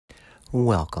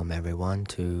Welcome, everyone,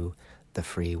 to the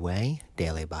Freeway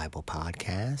Daily Bible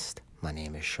Podcast. My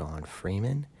name is Sean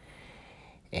Freeman,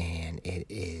 and it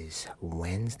is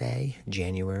Wednesday,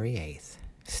 January 8th.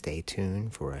 Stay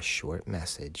tuned for a short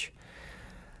message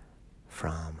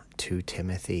from 2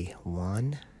 Timothy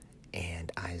 1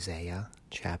 and Isaiah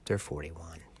chapter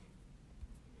 41.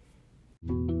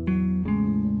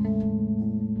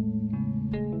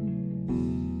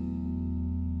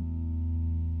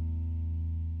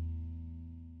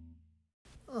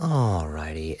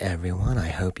 Alrighty, everyone. I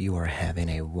hope you are having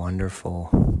a wonderful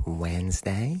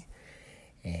Wednesday.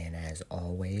 And as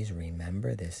always,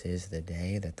 remember, this is the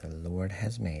day that the Lord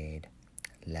has made.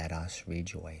 Let us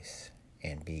rejoice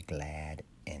and be glad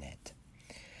in it.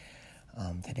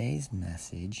 Today's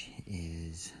message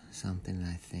is something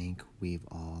I think we've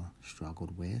all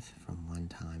struggled with from one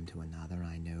time to another.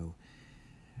 I know,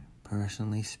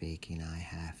 personally speaking, I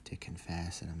have to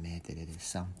confess and admit that it is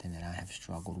something that I have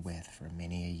struggled with for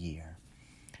many a year,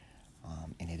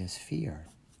 and it is fear.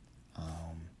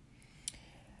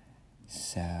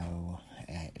 So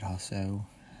it also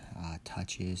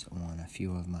touches on a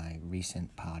few of my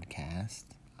recent podcasts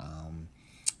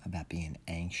about being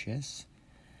anxious,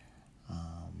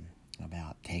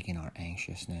 about taking our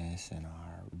anxiousness and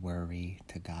our worry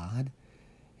to God,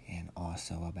 and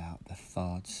also about the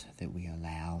thoughts that we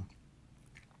allow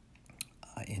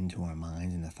into our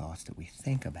minds and the thoughts that we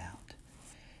think about,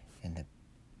 and to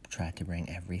try to bring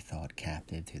every thought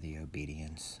captive to the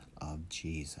obedience of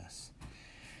Jesus.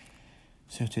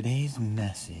 So today's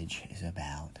message is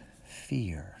about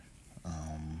fear.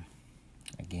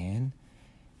 Again,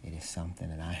 it is something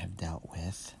that I have dealt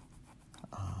with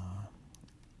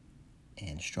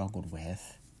and struggled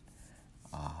with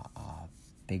a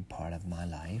big part of my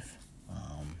life.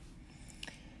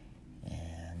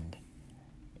 And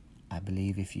I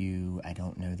believe I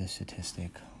don't know the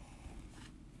statistic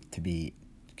to be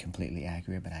completely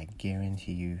accurate, but I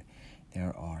guarantee you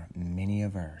there are many a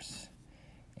verse,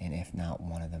 and if not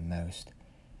one of the most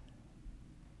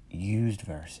used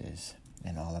verses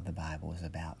in all of the Bible, is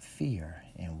about fear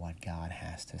and what God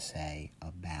has to say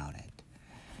about it.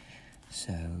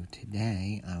 So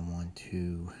today I want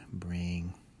to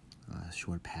bring a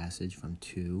short passage from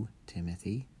 2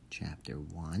 Timothy chapter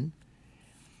 1.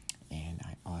 And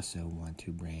I also want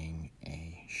to bring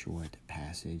a short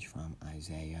passage from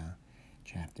Isaiah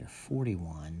chapter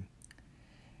 41.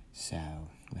 So,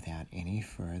 without any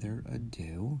further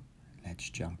ado, let's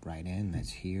jump right in.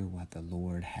 Let's hear what the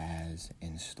Lord has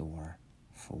in store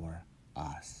for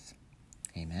us.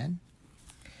 Amen.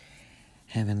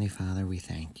 Heavenly Father, we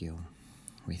thank you.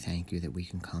 We thank you that we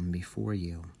can come before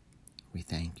you. We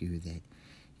thank you that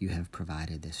you have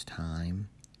provided this time,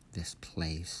 this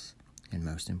place, and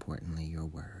most importantly, your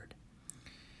word.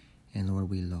 And Lord,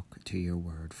 we look to your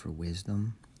word for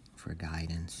wisdom, for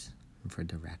guidance, and for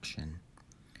direction.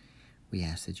 We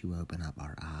ask that you open up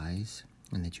our eyes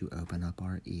and that you open up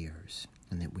our ears,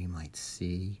 and that we might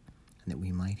see, and that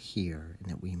we might hear, and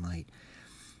that we might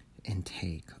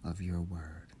intake of your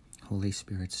word. Holy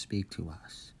Spirit, speak to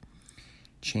us.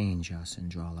 Change us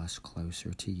and draw us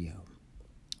closer to you.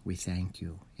 We thank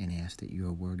you and ask that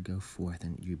your word go forth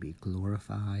and you be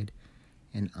glorified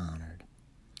and honored.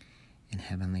 And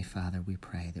Heavenly Father, we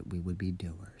pray that we would be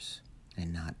doers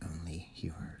and not only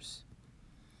hearers.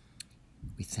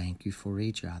 We thank you for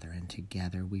each other, and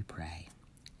together we pray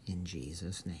in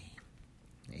Jesus' name.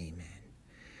 Amen.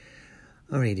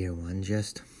 All right, dear one,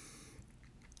 just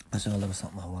so a little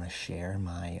something I want to share.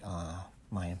 My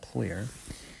employer,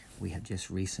 we have just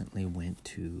recently went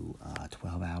to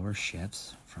 12-hour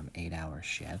shifts from 8-hour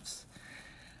shifts,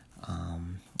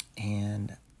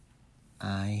 and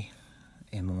I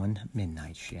am on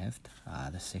midnight shift,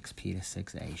 the 6P to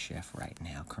 6A shift right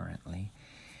now currently,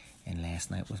 and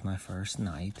last night was my first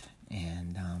night,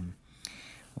 and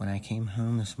when I came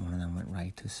home this morning, I went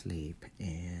right to sleep,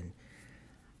 and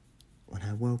when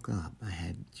I woke up, I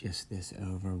had just this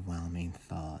overwhelming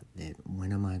thought that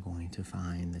when am I going to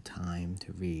find the time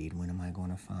to read? When am I going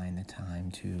to find the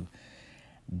time to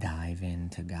dive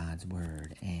into God's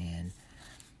word? And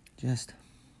just,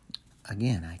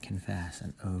 again, I confess,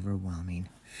 an overwhelming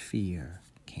fear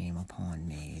came upon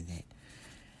me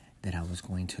that I was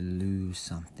going to lose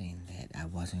something, that I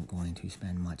wasn't going to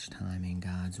spend much time in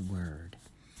God's word.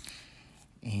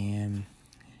 And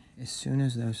as soon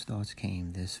as those thoughts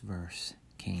came, this verse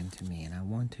came to me, and I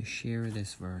want to share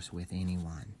this verse with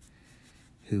anyone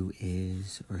who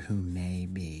is or who may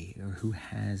be or who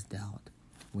has dealt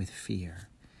with fear.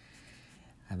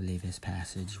 I believe this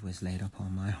passage was laid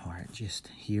upon my heart just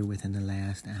here within the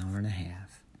last hour and a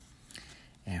half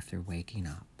after waking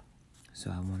up. So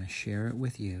I want to share it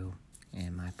with you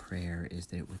and my prayer is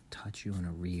that it would touch you in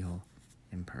a real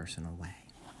and personal way.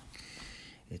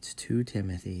 It's 2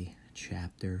 Timothy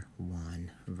chapter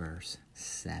 1, verse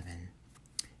 7,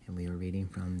 and we are reading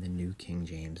from the New King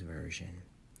James Version.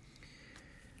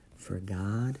 For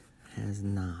God has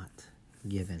not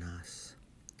given us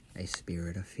a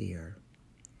spirit of fear,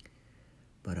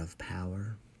 but of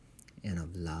power and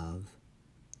of love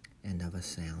and of a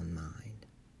sound mind.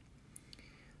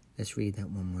 Let's read that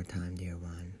one more time, dear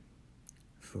one.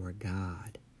 For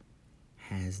God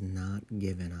has not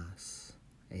given us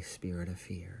a spirit of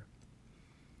fear,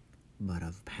 but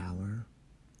of power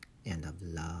and of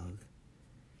love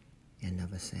and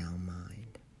of a sound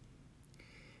mind.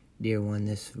 Dear one,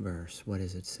 this verse, what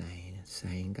is it saying? It's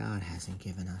saying God hasn't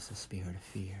given us a spirit of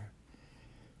fear.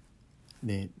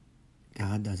 That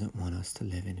God doesn't want us to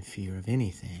live in fear of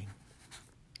anything,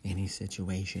 any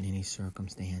situation, any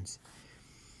circumstance,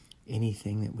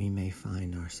 anything that we may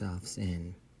find ourselves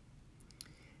in.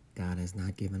 God has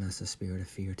not given us a spirit of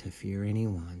fear to fear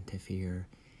anyone, to fear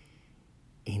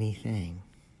anything,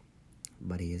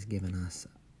 but He has given us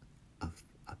a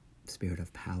spirit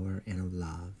of power and of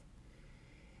love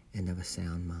and of a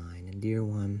sound mind. And dear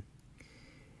one,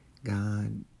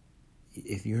 God,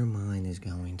 if your mind is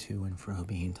going to and fro,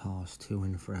 being tossed to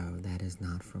and fro, that is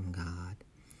not from God.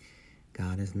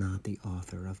 God is not the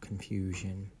author of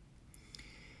confusion.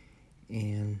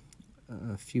 And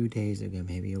a few days ago,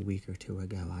 maybe a week or two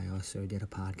ago, I also did a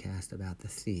podcast about the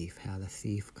thief, how the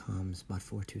thief comes but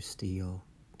for to steal,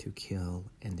 to kill,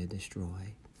 and to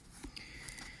destroy.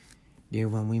 Dear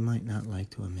one, we might not like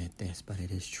to admit this, but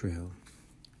it is true.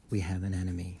 We have an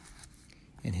enemy,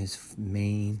 and his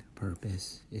main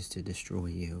purpose is to destroy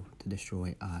you, to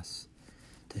destroy us,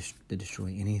 to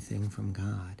destroy anything from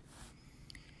God.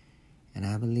 And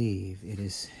I believe it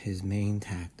is his main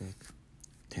tactic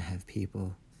to have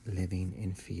people living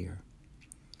in fear.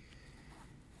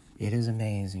 It is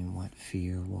amazing what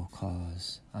fear will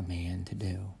cause a man to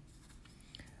do.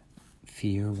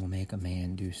 Fear will make a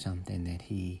man do something that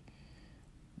he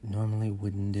normally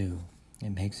wouldn't do.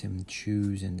 It makes him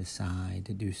choose and decide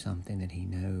to do something that he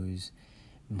knows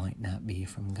might not be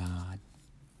from God.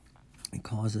 It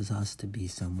causes us to be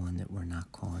someone that we're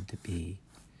not called to be.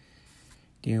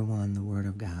 Dear one, the Word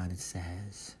of God, it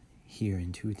says here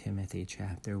in 2 Timothy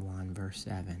chapter 1, verse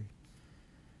 7,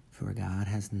 for God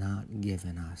has not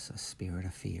given us a spirit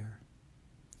of fear,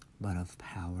 but of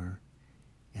power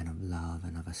and of love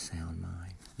and of a sound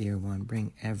mind. Dear one,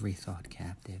 bring every thought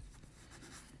captive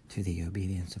to the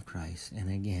obedience of Christ.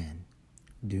 And again,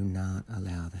 do not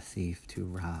allow the thief to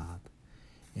rob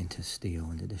and to steal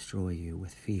and to destroy you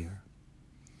with fear.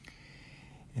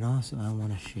 And also I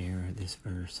want to share this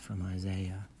verse from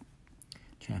Isaiah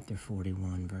chapter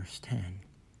 41, verse 10.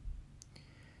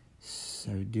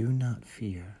 So do not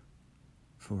fear,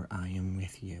 for I am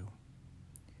with you.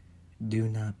 Do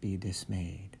not be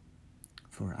dismayed,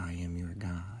 for I am your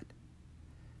God.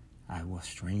 I will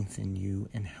strengthen you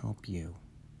and help you.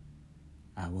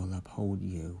 I will uphold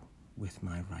you with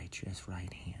my righteous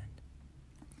right hand.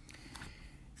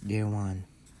 Dear one,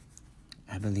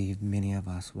 I believe many of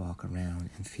us walk around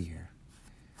in fear.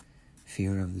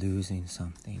 Fear of losing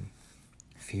something.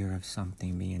 Fear of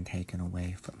something being taken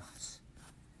away from us.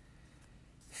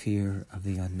 Fear of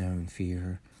the unknown.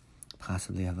 Fear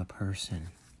possibly of a person.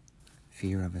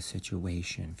 Fear of a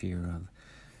situation. Fear of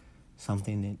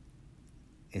something that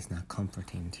is not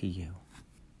comforting to you.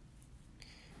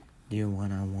 Dear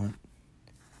one, I want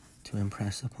to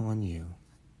impress upon you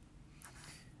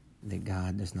that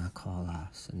God does not call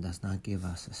us and does not give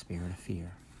us a spirit of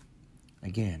fear.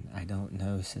 Again, I don't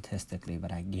know statistically,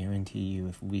 but I guarantee you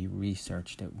if we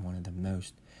researched it, one of the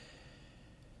most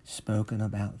spoken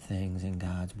about things in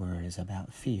God's Word is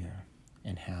about fear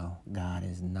and how God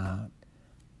has not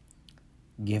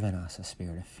given us a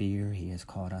spirit of fear. He has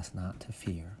called us not to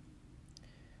fear.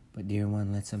 But dear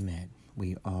one, let's admit,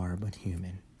 we are but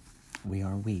human. We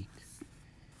are weak.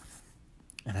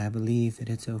 And I believe that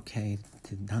it's okay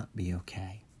to not be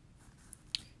okay.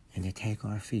 And to take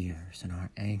our fears and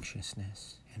our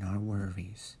anxiousness and our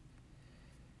worries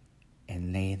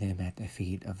and lay them at the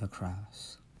feet of the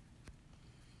cross.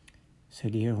 So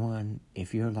dear one,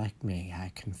 if you're like me,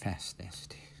 I confess this.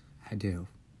 I do.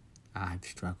 I've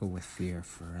struggled with fear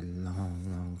for a long,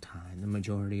 long time. The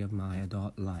majority of my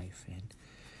adult life. And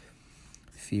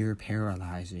fear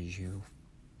paralyzes you.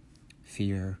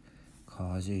 Fear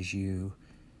causes you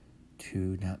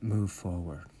to not move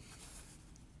forward.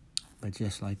 But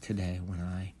just like today, when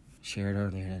I shared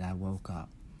earlier that I woke up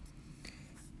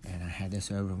and I had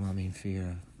this overwhelming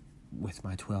fear with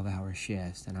my 12-hour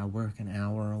shifts, and I work an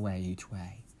hour away each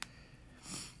way.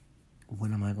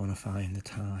 when am I going to find the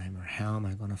time, or how am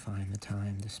I going to find the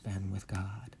time to spend with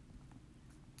God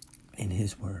in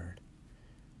His Word?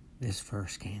 This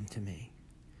verse came to me.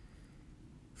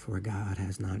 For God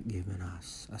has not given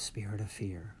us a spirit of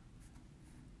fear,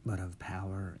 but of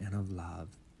power and of love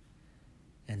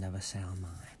and of a sound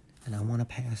mind. And I want to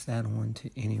pass that on to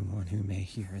anyone who may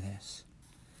hear this.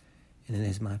 And it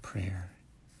is my prayer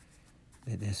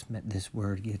that this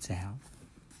word gets out,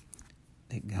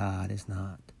 that God is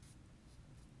not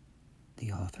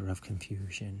the author of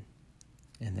confusion,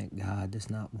 and that God does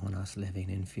not want us living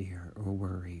in fear or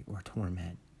worry or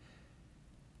torment,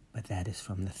 but that is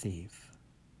from the thief.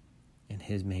 And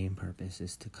his main purpose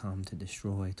is to come to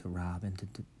destroy, to rob, and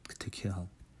to kill.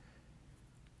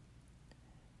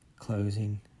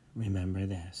 Closing, remember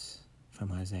this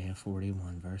from Isaiah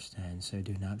 41, verse 10. So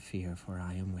do not fear, for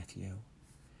I am with you.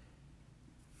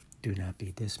 Do not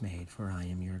be dismayed, for I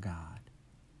am your God.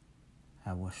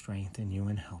 I will strengthen you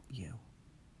and help you.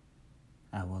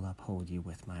 I will uphold you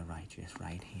with my righteous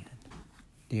right hand.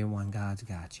 Dear one, God's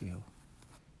got you.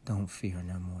 Don't fear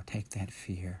no more. Take that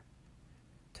fear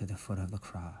to the foot of the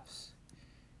cross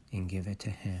and give it to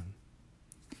Him,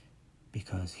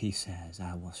 because He says,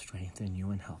 I will strengthen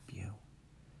you and help you.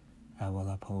 I will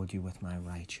uphold you with my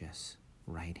righteous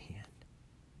right hand.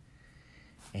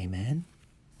 Amen.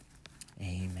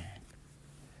 Amen.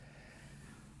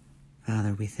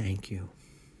 Father, we thank you.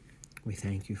 We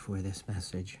thank you for this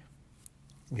message.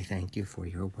 We thank you for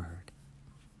your word.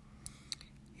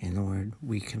 And Lord,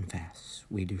 we confess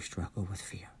we do struggle with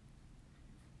fear.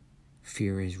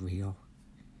 Fear is real,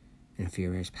 and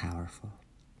fear is powerful.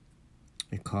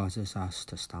 It causes us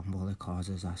to stumble. It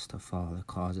causes us to fall. It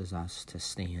causes us to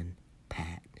stand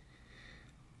pat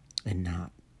and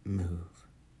not move.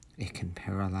 It can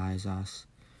paralyze us,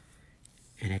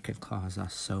 and it can cause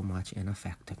us so much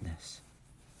ineffectiveness.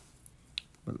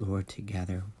 But Lord,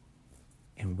 together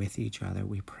and with each other,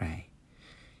 we pray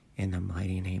in the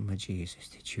mighty name of Jesus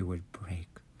that you would break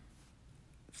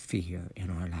fear in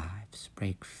our lives.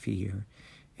 Break fear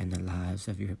in the lives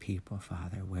of your people,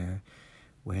 Father, where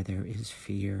there is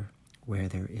fear, where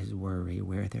there is worry,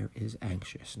 where there is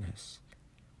anxiousness.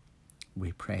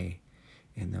 We pray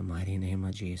in the mighty name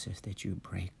of Jesus that you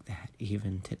break that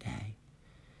even today,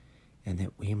 and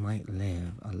that we might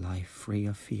live a life free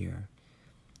of fear,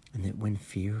 and that when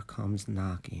fear comes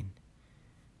knocking,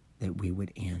 that we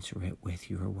would answer it with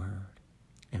your word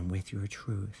and with your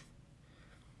truth.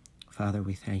 Father,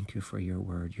 we thank you for your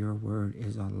word. Your word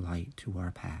is a light to our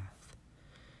path.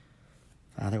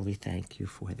 Father, we thank you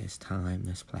for this time,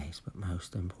 this place, but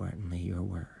most importantly, your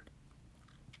word.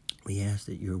 We ask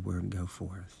that your word go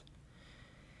forth,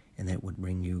 and that it would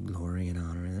bring you glory and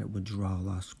honor, and that it would draw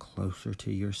us closer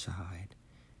to your side,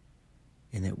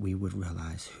 and that we would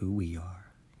realize who we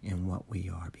are and what we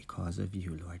are because of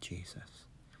you, Lord Jesus.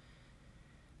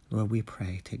 Lord, we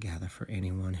pray together for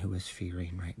anyone who is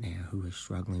fearing right now, who is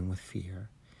struggling with fear.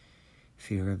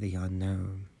 Fear of the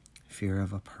unknown, fear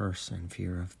of a person,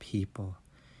 fear of people,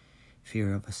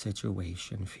 fear of a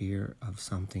situation, fear of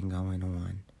something going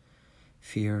on,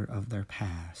 fear of their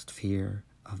past, fear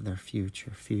of their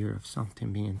future, fear of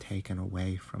something being taken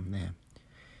away from them,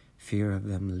 fear of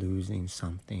them losing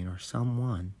something or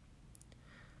someone.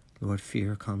 Lord,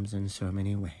 fear comes in so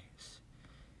many ways.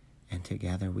 And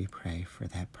together we pray for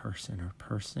that person or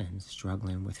persons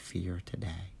struggling with fear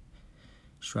today,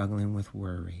 struggling with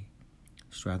worry,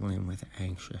 struggling with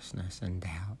anxiousness and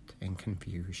doubt and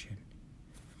confusion.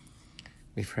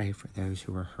 We pray for those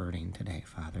who are hurting today,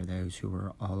 Father, those who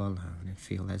are all alone and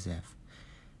feel as if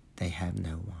they have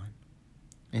no one.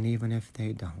 And even if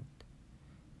they don't,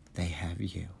 they have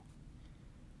you.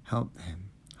 Help them,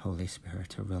 Holy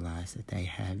Spirit, to realize that they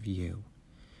have you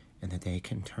and that they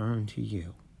can turn to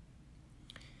you.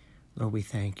 Lord, we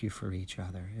thank you for each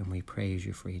other, and we praise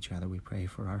you for each other. We pray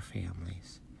for our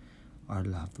families, our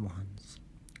loved ones,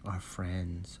 our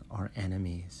friends, our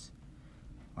enemies,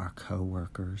 our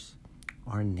co-workers,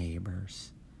 our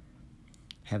neighbors.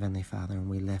 Heavenly Father, and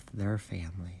we lift their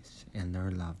families and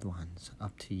their loved ones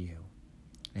up to you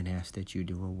and ask that you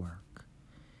do a work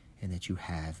and that you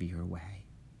have your way.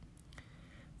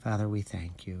 Father, we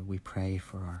thank you. We pray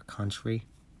for our country.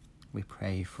 We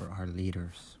pray for our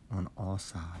leaders on all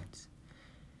sides.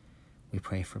 We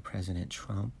pray for President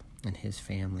Trump and his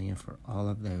family and for all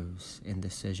of those in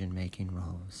decision-making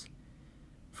roles,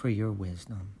 for your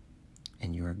wisdom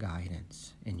and your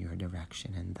guidance and your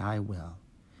direction, and thy will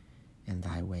and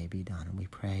thy way be done. And we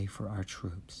pray for our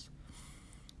troops.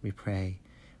 We pray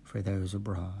for those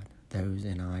abroad, those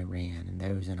in Iran and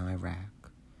those in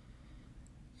Iraq.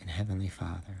 And Heavenly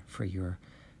Father, for your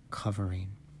covering,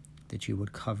 that you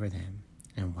would cover them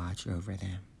and watch over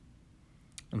them.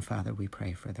 And Father, we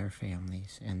pray for their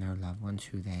families and their loved ones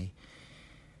who they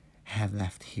have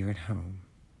left here at home,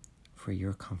 for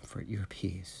your comfort, your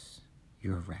peace,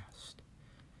 your rest.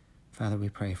 Father, we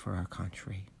pray for our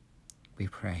country. We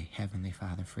pray, Heavenly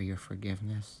Father, for your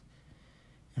forgiveness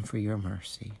and for your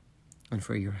mercy and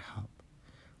for your help,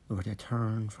 Lord, to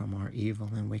turn from our evil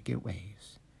and wicked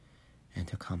ways and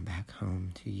to come back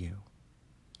home to you.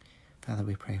 Father,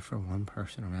 we pray for one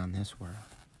person around this world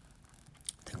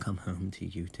to come home to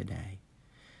you today,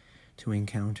 to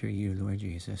encounter you, Lord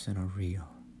Jesus, in a real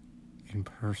and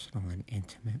personal and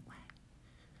intimate way.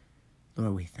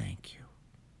 Lord, we thank you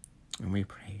and we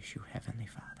praise you, Heavenly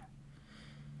Father.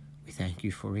 We thank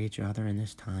you for each other in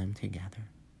this time together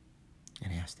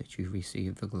and ask that you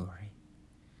receive the glory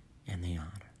and the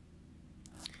honor.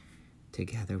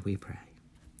 Together we pray.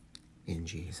 In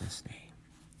Jesus'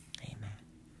 name, amen.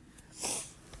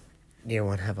 Dear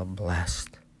one, have a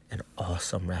blessed and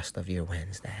awesome rest of your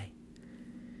Wednesday.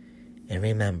 And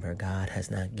remember, God has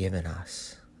not given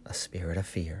us a spirit of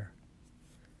fear,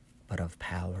 but of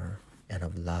power and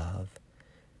of love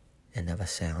and of a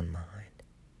sound mind.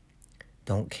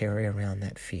 Don't carry around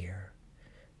that fear.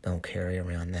 Don't carry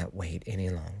around that weight any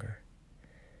longer.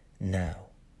 No,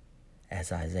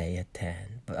 as Isaiah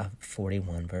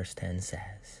 41 verse 10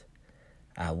 says,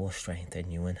 I will strengthen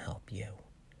you and help you.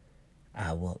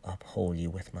 I will uphold you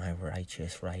with my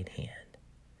righteous right hand.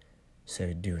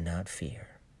 So do not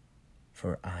fear,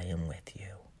 for I am with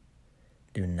you.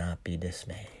 Do not be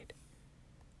dismayed,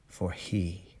 for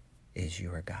he is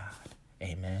your God.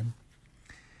 Amen.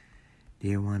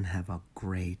 Dear one, have a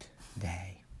great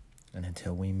day. And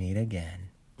until we meet again,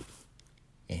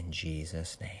 in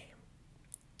Jesus' name,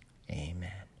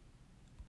 amen.